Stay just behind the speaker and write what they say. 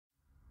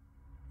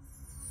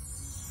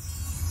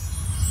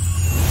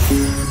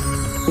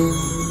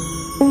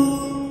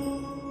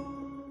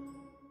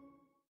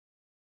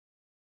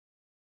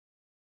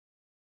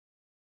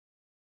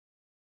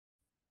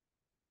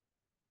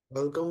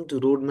Welcome to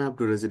Roadmap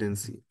to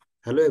Residency.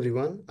 Hello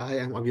everyone, I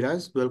am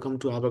Abhiraj. Welcome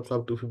to our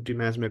Club 250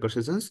 Matchmaker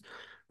sessions.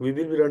 We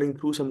will be running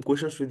through some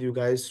questions with you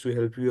guys to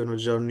help you on a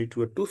journey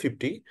to a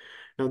 250.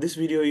 Now this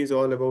video is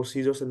all about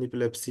seizures and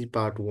epilepsy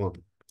part 1.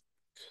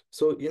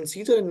 So in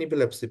seizure and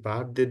epilepsy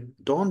part, they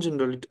don't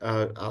generally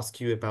ask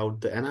you about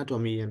the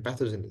anatomy and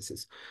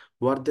pathogenesis.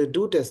 What they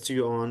do test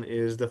you on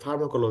is the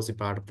pharmacology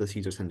part of the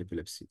seizures and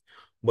epilepsy.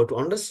 But to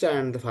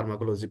understand the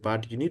pharmacology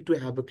part, you need to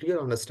have a clear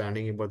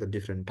understanding about the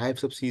different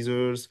types of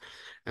seizures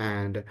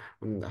and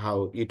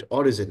how it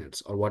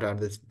originates or what are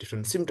the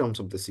different symptoms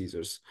of the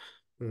seizures.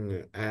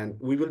 And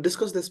we will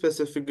discuss the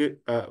specific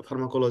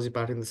pharmacology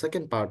part in the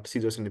second part,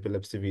 seizures and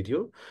epilepsy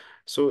video.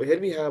 So here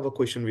we have a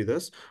question with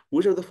us.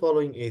 Which of the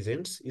following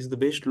agents is the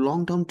best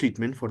long-term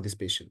treatment for this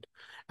patient?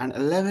 An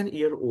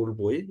 11-year-old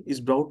boy is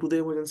brought to the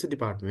emergency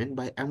department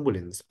by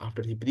ambulance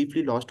after he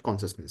briefly lost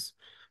consciousness.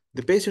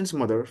 The patient's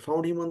mother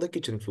found him on the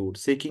kitchen floor,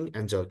 shaking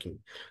and jerking.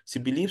 She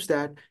believes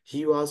that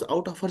he was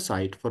out of her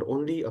sight for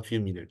only a few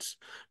minutes.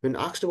 When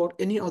asked about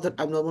any other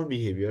abnormal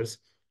behaviors,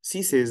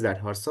 she says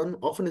that her son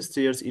often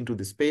stares into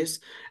the space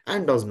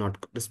and does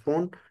not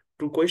respond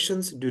to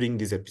questions during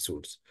these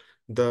episodes.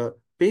 The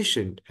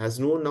patient has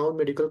no known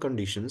medical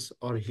conditions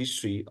or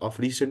history of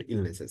recent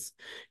illnesses.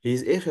 He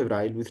is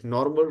afebrile with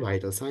normal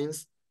vital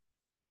signs.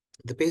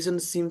 The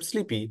patient seems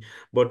sleepy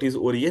but is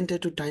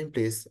oriented to time,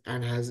 place,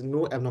 and has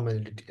no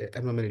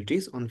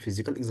abnormalities on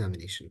physical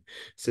examination.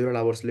 Several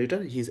hours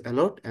later, he is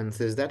alert and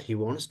says that he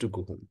wants to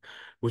go home.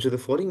 Which of the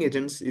following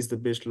agents is the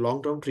best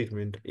long-term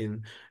treatment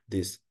in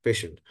this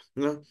patient?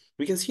 Now,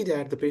 we can see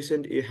that the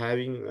patient is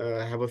having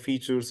have a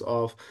features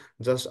of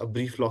just a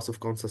brief loss of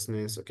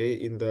consciousness, okay,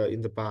 in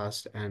the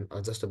past, and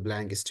just a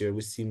blank stare,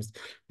 which seems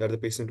that the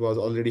patient was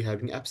already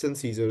having absent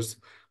seizures,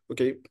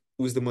 okay,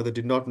 which the mother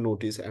did not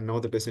notice, and now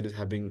the patient is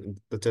having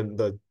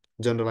the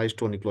generalized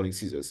tonic-clonic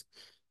seizures.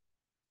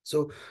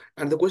 So,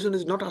 and the question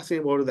is not asking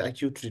about the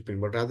acute treatment,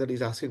 but rather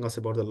is asking us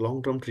about the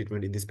long-term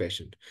treatment in this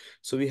patient.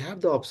 So we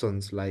have the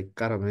options like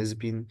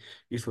carbamazepine,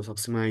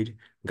 ethosuximide,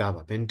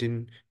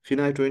 gabapentin,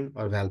 phenytoin,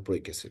 or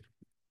valproic acid.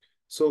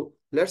 So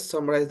let's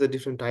summarize the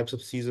different types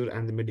of seizure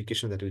and the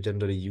medication that we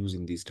generally use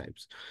in these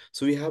types.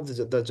 So we have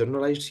the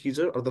generalized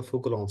seizure or the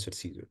focal onset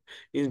seizure.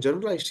 In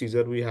generalized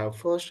seizure, we have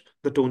first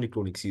the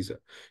tonic-clonic seizure,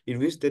 in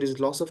which there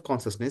is loss of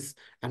consciousness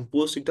and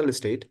post-ictal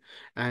state,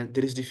 and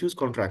there is diffuse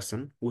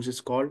contraction, which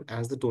is called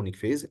as the tonic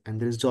phase, and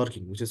there is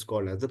jerking, which is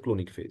called as the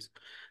clonic phase.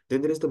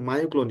 Then there is the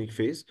myoclonic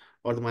phase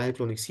or the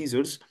myoclonic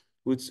seizures,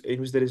 in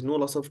which there is no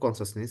loss of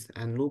consciousness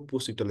and no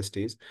post-ictal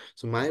stage.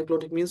 So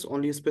myoclonic means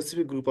only a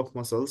specific group of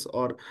muscles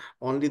or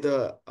only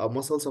the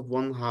muscles of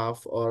one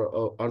half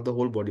or the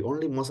whole body,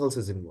 only muscles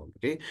is involved,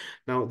 okay.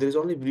 Now there is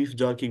only brief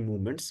jerking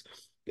movements.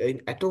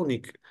 In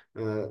atonic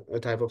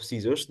type of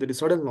seizures, there is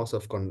sudden loss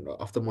of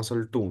the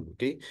muscle tone,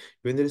 okay.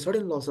 When there is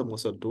sudden loss of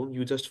muscle tone,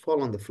 you just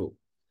fall on the floor.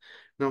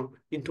 Now,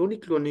 in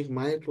tonic-clonic,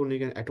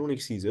 myoclonic, and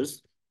atonic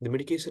seizures, the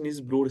medication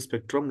is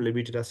broad-spectrum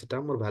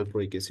levetiracetam or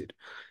valproic acid.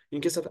 In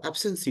case of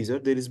absent seizure,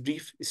 there is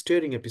brief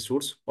staring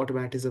episodes,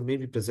 automatism may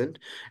be present,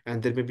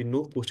 and there may be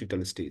no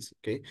post-ictal stage.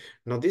 Okay.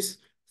 Now, this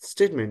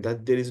statement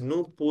that there is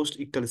no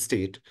post-ictal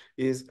state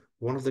is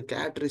one of the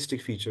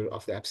characteristic feature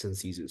of the absent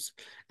seizures,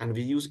 and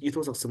we use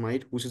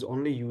ethosuximide, which is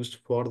only used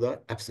for the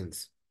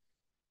absence.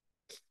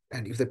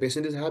 And if the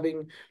patient is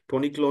having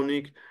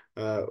tonic-clonic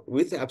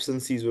with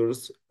absent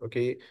seizures,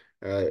 okay,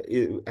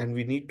 and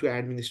we need to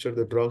administer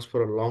the drugs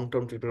for a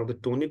long-term treatment of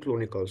the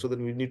tonic-clonic also,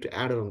 then we need to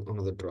add on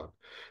another drug.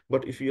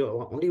 But if you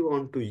only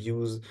want to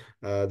use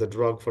the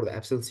drug for the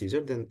absent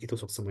seizure, then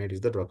ethosuximide is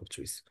the drug of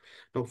choice.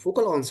 Now,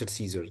 focal onset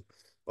seizure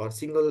or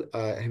single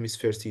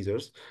hemisphere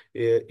seizures,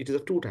 it is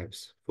of two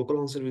types: focal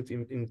onset with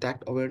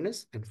intact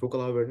awareness and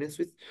focal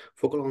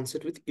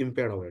onset with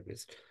impaired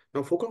awareness.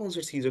 Now, focal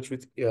onset seizures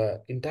with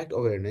intact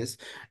awareness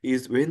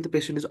is when the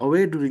patient is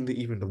aware during the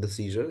event of the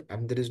seizure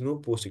and there is no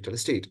post-ictal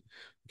state.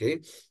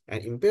 Okay,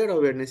 and impaired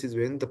awareness is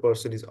when the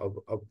person is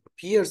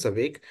appears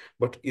awake,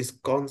 but his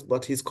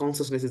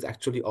consciousness is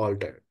actually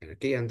altered.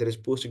 Okay, and there is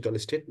post-ictal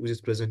state which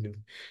is present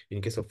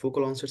in case of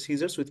focal onset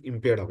seizures with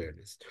impaired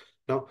awareness.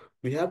 Now,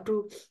 we have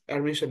to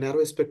administer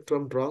narrow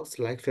spectrum drugs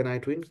like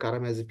phenytoin,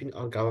 carbamazepine,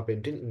 or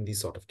gabapentin in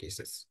these sort of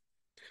cases.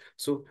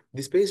 So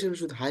these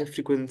patients with high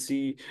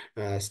frequency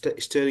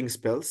staring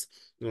spells,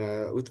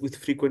 with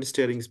frequent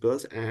staring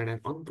spells and an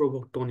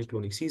unprovoked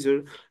tonic-clonic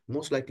seizure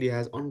most likely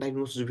has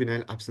undiagnosed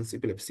juvenile absence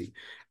epilepsy.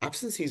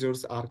 Absence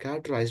seizures are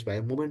characterized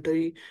by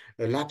momentary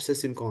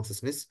lapses in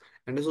consciousness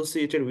and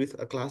associated with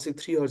a classic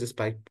 3 Hz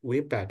spike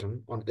wave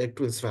pattern on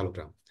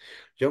electroencephalogram.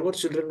 Younger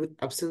children with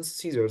absence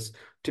seizures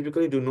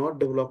typically do not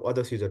develop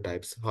other seizure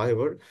types.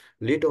 However,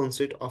 late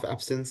onset of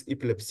absence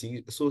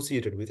epilepsy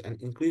associated with an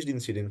increased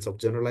incidence of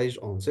generalized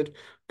onset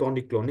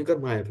tonic-clonic or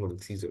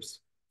myoclonic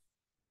seizures.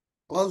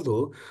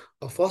 Although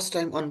a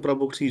first-time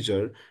unprovoked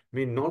seizure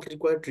may not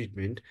require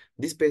treatment,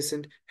 this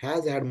patient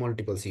has had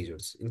multiple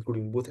seizures,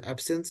 including both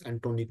absence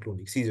and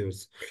tonic-clonic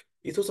seizures.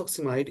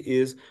 Ethosuximide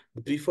is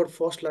the preferred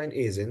first-line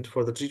agent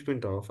for the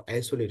treatment of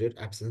isolated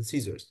absence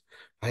seizures.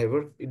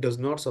 However, it does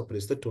not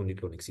suppress the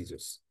tonic-clonic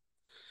seizures.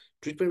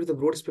 Treatment with a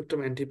broad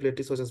spectrum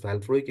antiepileptic such as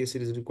valproic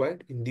acid is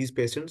required in these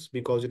patients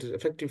because it is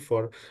effective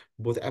for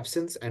both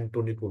absence and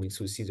tonic-clonic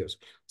seizures.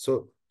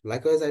 So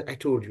likewise, I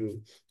told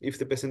you, if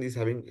the patient is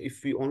having,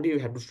 if we only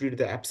have to treat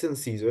the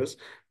absence seizures,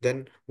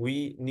 then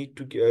we need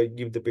to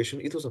give the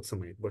patient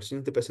ethosuxamide. But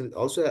since the patient is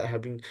also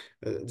having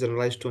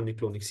generalized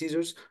tonic-clonic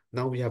seizures,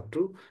 now we have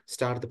to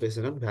start the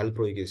patient on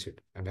valproic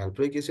acid. And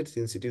valproic acid,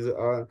 since it is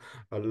a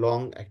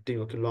long acting,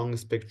 okay, long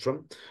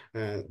spectrum,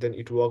 then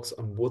it works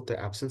on both the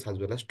absence as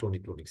well as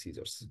tonic-clonic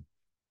seizures.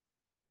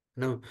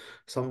 Now,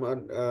 some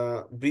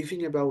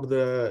briefing about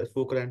the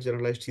focal and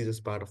generalized seizures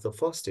part of the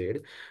first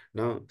aid.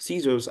 Now,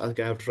 seizures are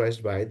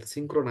characterized by the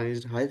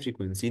synchronized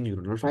high-frequency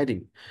neuronal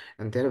firing,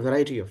 and there are a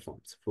variety of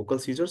forms: focal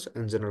seizures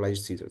and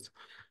generalized seizures.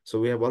 So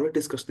we have already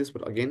discussed this,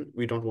 but again,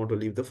 we don't want to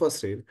leave the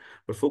first aid.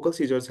 But focal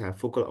seizures have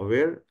focal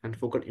aware and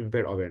focal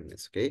impaired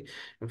awareness. Okay,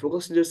 and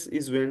focal seizures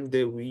is when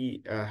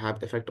we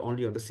have effect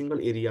only on the single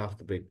area of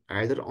the brain,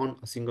 either on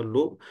a single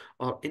lobe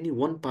or any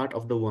one part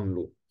of the one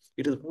lobe.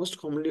 It is most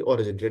commonly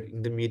originated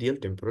in the medial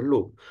temporal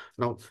lobe.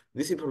 Now,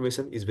 this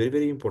information is very,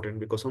 very important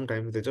because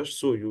sometimes they just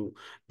show you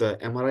the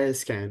MRI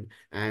scan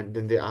and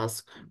then they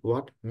ask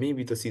what may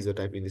be the seizure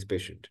type in this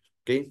patient.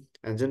 Okay,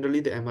 and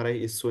generally the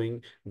MRI is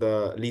showing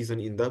the lesion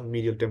in the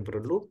medial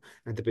temporal lobe,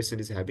 and the patient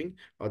is having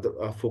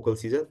the focal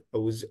seizure,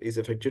 which is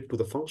affected to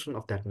the function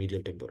of that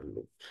medial temporal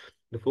lobe.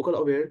 The focal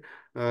aware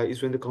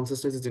is when the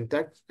consciousness is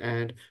intact,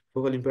 and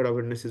focal impaired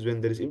awareness is when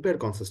there is impaired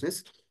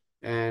consciousness.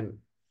 And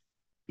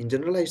in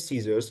generalized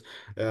seizures,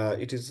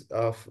 it is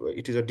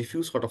a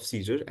diffuse sort of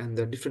seizure, and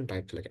there are different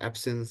types like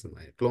absence,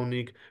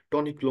 myoclonic,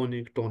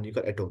 tonic-clonic, tonic,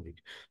 or atonic.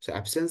 So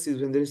absence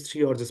is when there is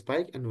 3 Hz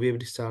spike and wave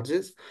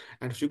discharges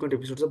and frequent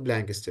episodes of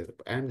blank stare,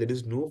 and there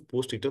is no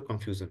post-ictal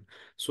confusion.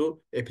 So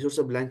episodes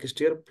of blank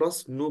stare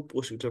plus no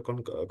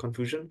post-ictal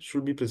confusion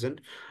should be present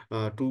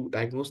to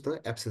diagnose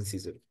the absence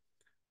seizure.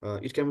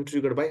 It can be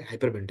triggered by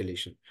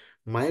hyperventilation.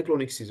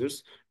 Myoclonic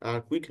seizures are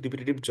quick,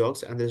 repetitive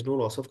jogs, and there is no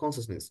loss of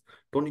consciousness.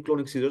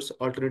 Tonic-clonic seizures,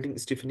 alternating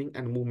stiffening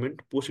and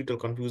movement, post-ictal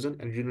confusion,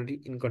 and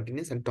urinary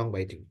incontinence and tongue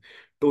biting.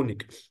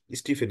 Tonic,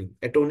 stiffening.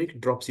 Atonic,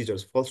 drop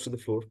seizures, falls to the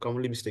floor,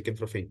 commonly mistaken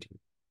for fainting.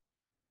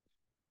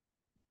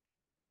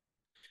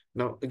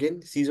 Now,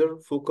 again, seizure,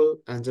 focal,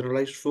 and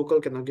generalized. Focal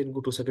can again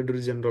go to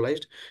secondary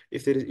generalized.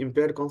 If there is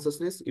impaired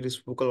consciousness, it is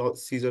focal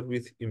seizure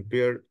with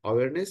impaired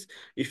awareness.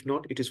 If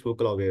not, it is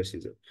focal aware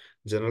seizure.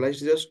 Generalized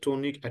seizures,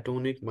 tonic,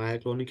 atonic,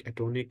 myoclonic,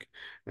 atonic,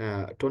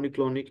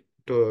 tonic-clonic,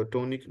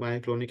 tonic,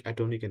 myoclonic,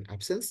 atonic, and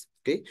absence.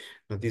 Okay,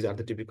 now these are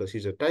the typical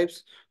seizure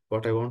types.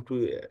 What I want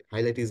to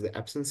highlight is the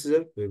absence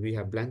seizure, where we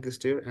have blank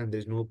stare and there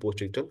is no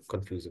post-ictal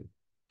confusion.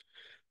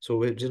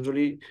 So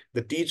generally,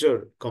 the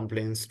teacher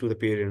complains to the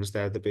parents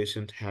that the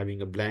patient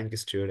having a blank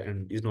stare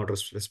and is not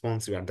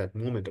responsive at that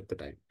moment of the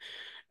time.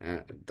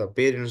 The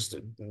parents,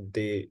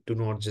 they do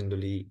not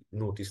generally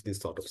notice this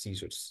sort of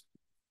seizures.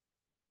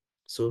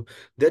 So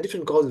there are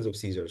different causes of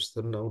seizures.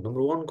 So now,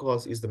 number one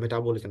cause is the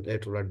metabolic and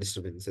electrolyte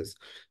disturbances.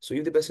 So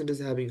if the patient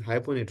is having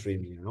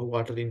hyponatremia,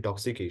 water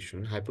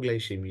intoxication,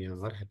 hypoglycemia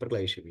or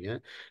hyperglycemia,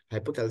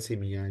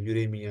 hypocalcemia,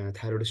 uremia,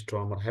 thyroid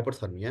storm, or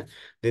hyperthermia,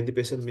 then the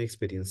patient may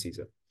experience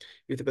seizure.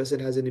 If the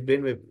patient has any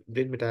brain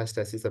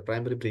metastasis or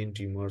primary brain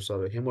tumors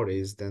or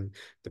hemorrhage, then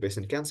the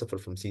patient can suffer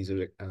from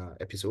seizure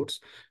episodes.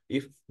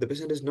 If the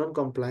patient is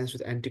non-compliant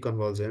with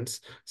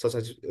anticonvulsants, such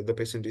as the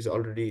patient is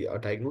already a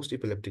diagnosed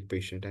epileptic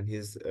patient and he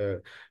is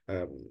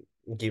um,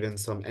 given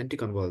some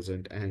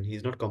anticonvulsant and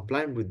he's not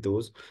compliant with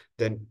those,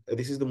 then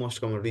this is the most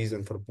common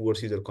reason for poor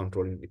seizure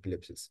control in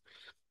epilepsies.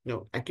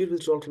 Now, acute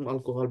withdrawal from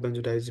alcohol,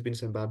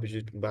 benzodiazepines, and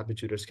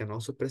barbiturates can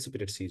also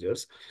precipitate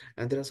seizures.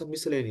 And there are some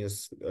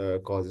miscellaneous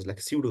causes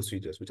like pseudo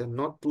seizures, which are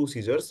not true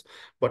seizures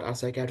but are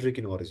psychiatric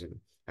in origin.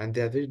 And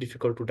they are very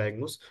difficult to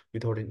diagnose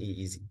without an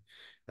EEG.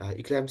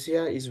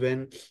 Eclampsia is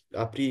when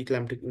a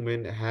pre-eclamptic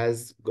woman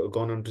has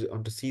gone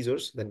onto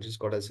seizures, then it is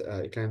called as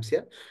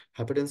eclampsia.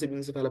 Hypertensive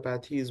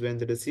encephalopathy is when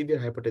there is severe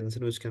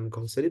hypertension, which can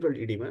cause cerebral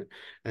edema,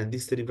 and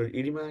this cerebral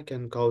edema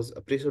can cause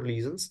pressure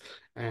lesions,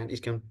 and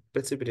it can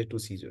precipitate to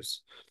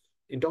seizures.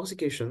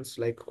 Intoxications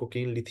like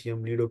cocaine,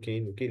 lithium,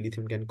 lidocaine, okay,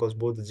 lithium can cause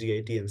both the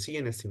GIT and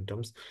CNS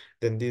symptoms.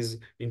 Then this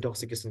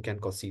intoxication can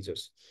cause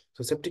seizures.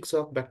 So septic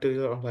shock,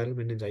 bacterial or viral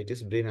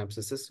meningitis, brain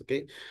abscesses,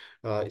 okay,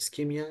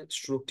 ischemia,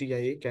 stroke,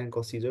 TIA can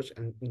cause seizures,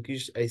 and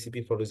increased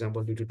ICP, for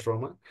example, due to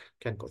trauma,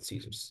 can cause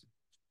seizures.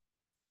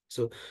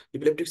 So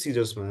epileptic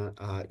seizures,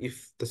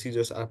 if the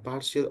seizures are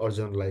partial or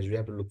generalized, we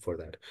have to look for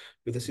that.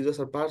 If the seizures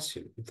are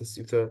partial, if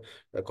the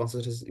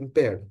consciousness is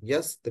impaired,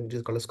 yes, then it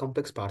is called as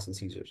complex partial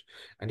seizures.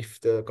 And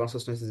if the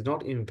consciousness is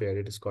not impaired,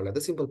 it is called as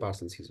the simple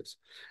partial seizures.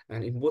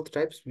 And in both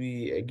types,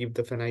 we give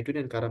the phenytoin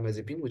and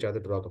carbamazepine, which are the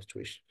drug of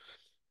choice.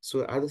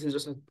 So are the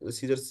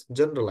seizures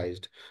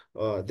generalized?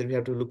 Then we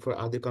have to look for,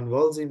 are they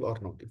convulsive or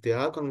not? If they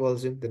are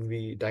convulsive, then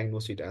we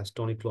diagnose it as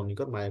tonic-clonic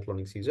or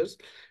myoclonic seizures,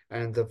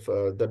 and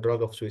the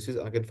drug of choice is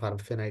again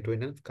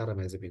phenytoin and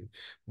carbamazepine.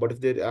 But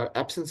if there are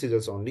absent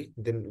seizures only,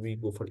 then we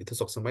go for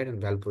ethosuxamide and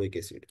valproic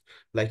acid,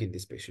 like in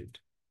this patient.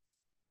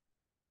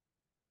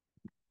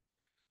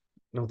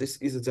 Now, this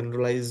is a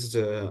generalized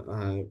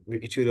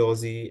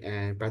etiology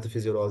and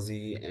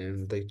pathophysiology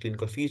and the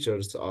clinical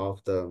features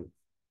of the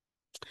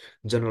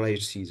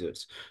generalized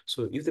seizures.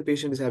 So if the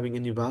patient is having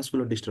any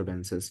vascular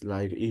disturbances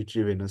like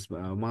atrial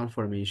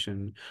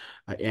malformation,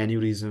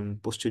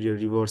 aneurysm, posterior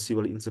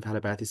reversible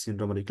encephalopathy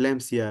syndrome or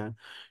eclampsia,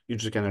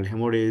 intracanal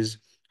hemorrhage,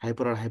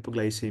 hyper or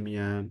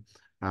hypoglycemia,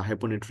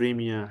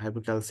 hyponatremia,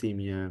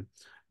 hypocalcemia,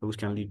 which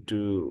can lead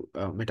to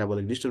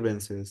metabolic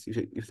disturbances.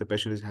 If the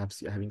patient is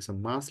having some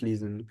mass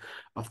lesion,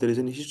 if there is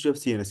any history of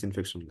CNS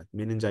infection like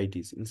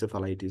meningitis,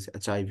 encephalitis,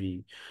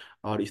 HIV,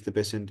 or if the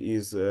patient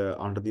is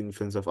under the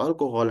influence of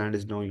alcohol and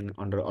is now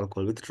under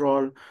alcohol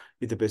withdrawal,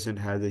 if the patient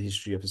has a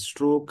history of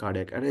stroke,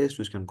 cardiac arrest,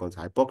 which can cause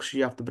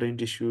hypoxia of the brain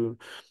tissue,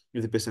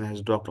 if the patient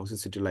has drug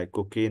toxicity like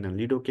cocaine and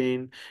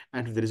lidocaine,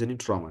 and if there is any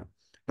trauma.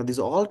 Now, these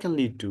all can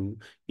lead to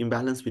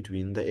imbalance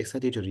between the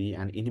excitatory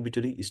and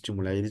inhibitory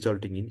stimuli,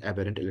 resulting in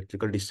aberrant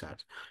electrical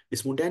discharge.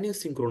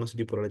 Spontaneous synchronous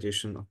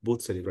depolarization of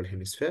both cerebral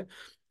hemisphere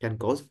can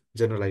cause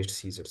generalized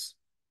seizures.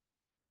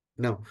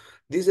 Now,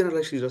 these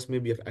generalized seizures may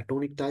be of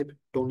atonic type,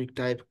 tonic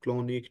type,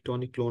 clonic,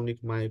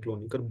 tonic-clonic,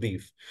 myoclonic, or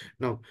brief.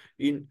 Now,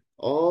 in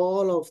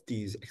all of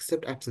these,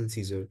 except absence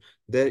seizure,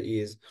 there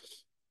is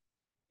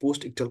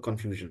post-ictal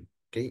confusion.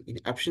 Okay, in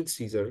absent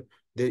seizure,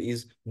 there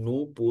is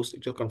no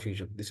post-ictal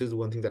confusion. This is the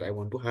one thing that I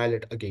want to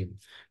highlight again.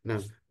 Now,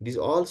 these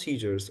all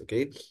seizures,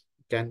 okay,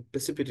 can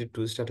precipitate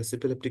to status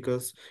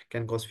epilepticus,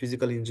 can cause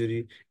physical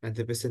injury, and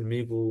the patient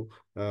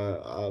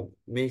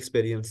may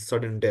experience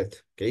sudden death.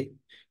 Okay,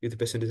 if the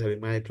patient is having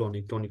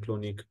myoclonic,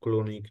 tonic-clonic,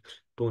 clonic,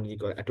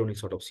 tonic, or atonic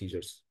sort of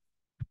seizures.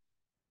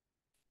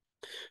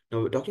 Now,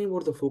 we're talking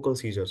about the focal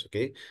seizures,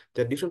 okay?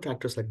 There are different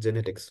factors like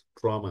genetics,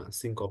 trauma,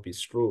 syncope,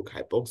 stroke,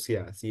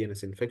 hypoxia,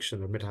 CNS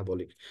infection, or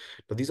metabolic.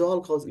 Now, these all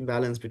cause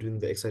imbalance between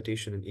the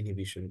excitation and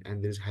inhibition,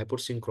 and there is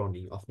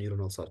hypersynchrony of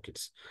neuronal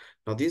circuits.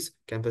 Now, these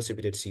can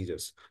precipitate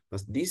seizures. Now,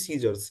 these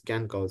seizures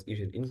can cause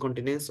even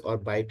incontinence or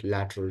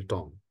bilateral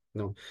tongue.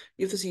 Now,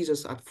 if the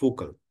seizures are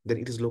focal, then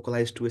it is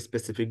localized to a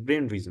specific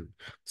brain region.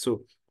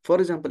 So, for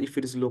example, if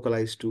it is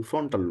localized to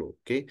frontal lobe,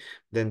 okay,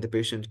 then the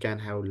patient can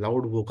have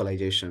loud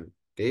vocalization,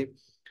 okay,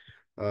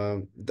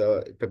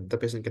 the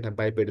patient can have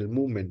bipedal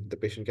movement. The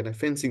patient can have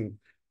fencing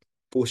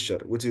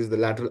posture, which is the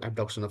lateral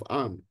abduction of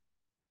arm.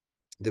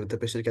 The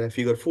patient can have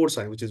figure four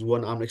sign, which is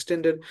one arm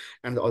extended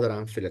and the other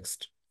arm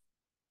flexed.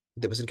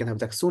 The patient can have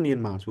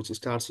Jacksonian march, which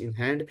starts in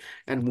hand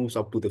and moves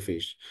up to the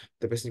face.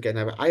 The patient can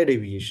have eye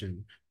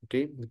deviation,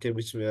 okay,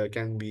 which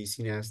can be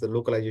seen as the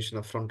localization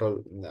of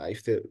frontal.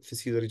 If the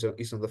seizure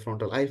is on the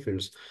frontal eye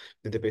fields,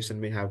 then the patient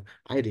may have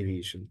eye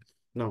deviation.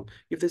 Now,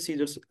 if the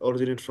seizures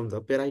originate from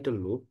the parietal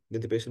lobe, then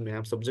the patient may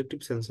have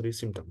subjective sensory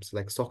symptoms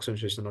like shock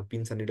sensation or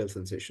pins and needle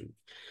sensation.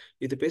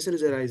 If the patient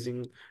is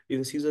arising, if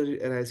the seizure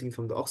is arising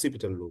from the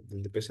occipital lobe,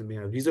 then the patient may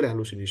have visual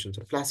hallucinations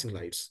or flashing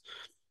lights.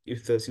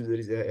 If the seizure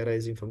is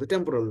arising from the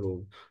temporal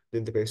lobe,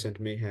 then the patient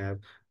may have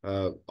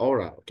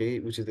aura, okay,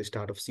 which is the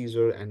start of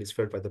seizure and is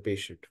felt by the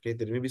patient. Okay,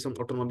 there may be some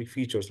autonomic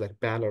features like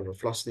pallor or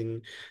flushing.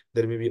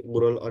 There may be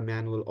oral or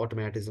manual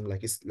automatism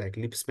like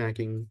lip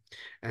smacking,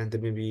 and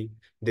there may be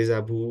deja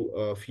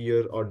vu,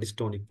 fear or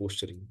dystonic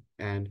posturing.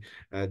 And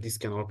this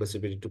can all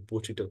precipitate to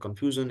post-ictal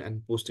confusion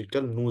and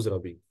post-ictal nose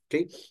rubbing.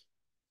 Okay,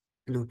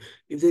 no,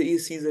 if there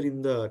is seizure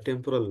in the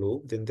temporal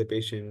lobe, then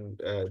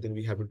then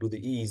we have to do the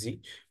EEG.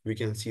 We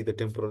can see the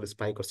temporal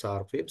spike or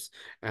sour waves.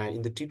 And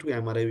in the T2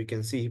 MRI, we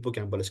can see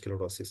hippocampal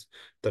sclerosis.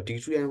 The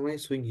T2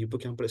 MRI showing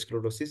hippocampal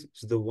sclerosis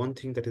is the one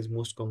thing that is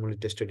most commonly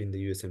tested in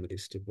the USMLE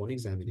step 1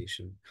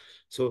 examination.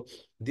 So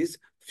this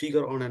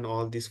figure on and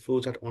all, this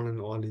flowchart on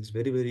and all is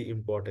very, very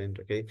important.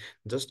 Okay,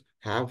 just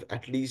have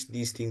at least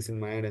these things in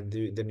mind, and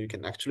then you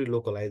can actually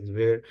localize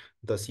where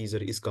the seizure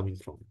is coming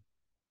from.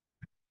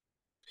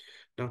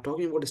 Now,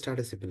 talking about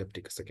status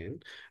epilepticus again.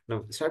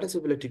 Now, status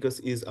epilepticus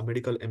is a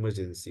medical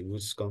emergency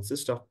which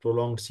consists of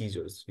prolonged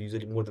seizures,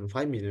 usually more than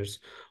 5 minutes,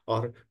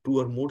 or two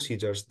or more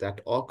seizures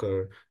that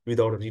occur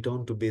without a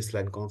return to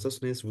baseline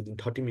consciousness within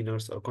 30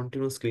 minutes or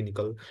continuous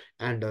clinical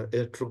and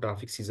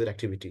electrographic seizure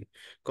activity.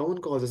 Common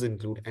causes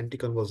include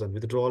anticonvulsant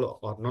withdrawal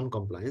or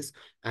non-compliance,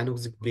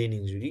 anoxic brain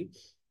injury.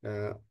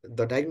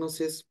 The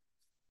diagnosis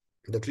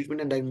The treatment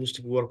and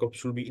diagnostic workup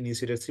should be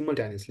initiated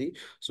simultaneously.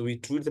 So we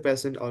treat the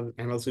patient on,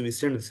 and also we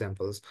send the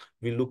samples.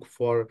 We look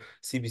for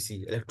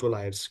CBC,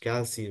 electrolytes,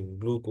 calcium,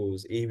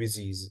 glucose,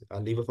 ABGs, a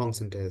liver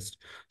function test.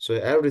 So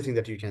everything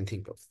that you can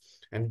think of.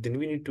 And then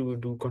we need to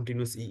do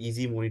continuous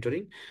EEG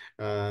monitoring.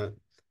 Uh,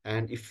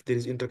 and if there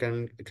is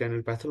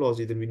intracranial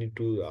pathology, then we need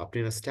to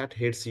obtain a stat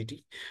head CT.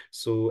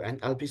 So an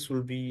LP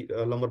should be,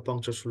 lumbar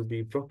puncture should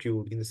be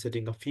procured in the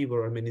setting of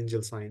fever or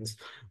meningeal signs,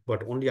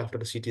 but only after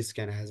the CT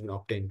scan has been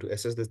obtained to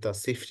assess the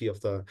safety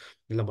of the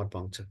lumbar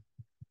puncture.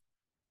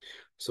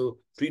 So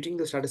treating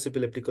the status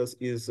epilepticus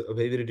is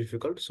very, very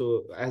difficult.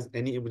 So as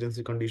any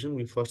emergency condition,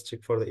 we first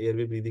check for the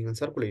airway, breathing, and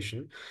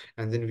circulation,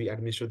 and then we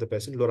administer the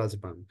patient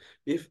lorazepam.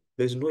 If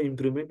there is no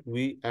improvement,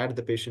 we add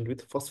the patient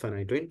with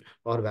fosphenitrine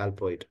or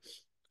valproate.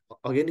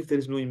 Again, if there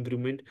is no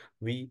improvement,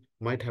 we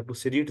might have to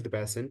sedate the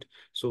patient.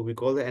 So we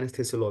call the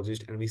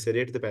anesthesiologist and we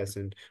sedate the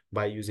patient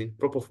by using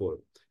propofol.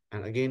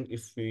 And again,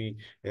 if we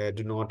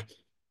do not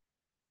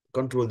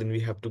control, then we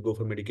have to go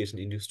for medication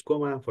induced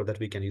coma. For that,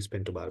 we can use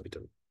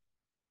pentobarbital.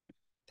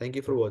 Thank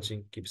you for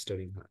watching. Keep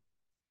studying hard.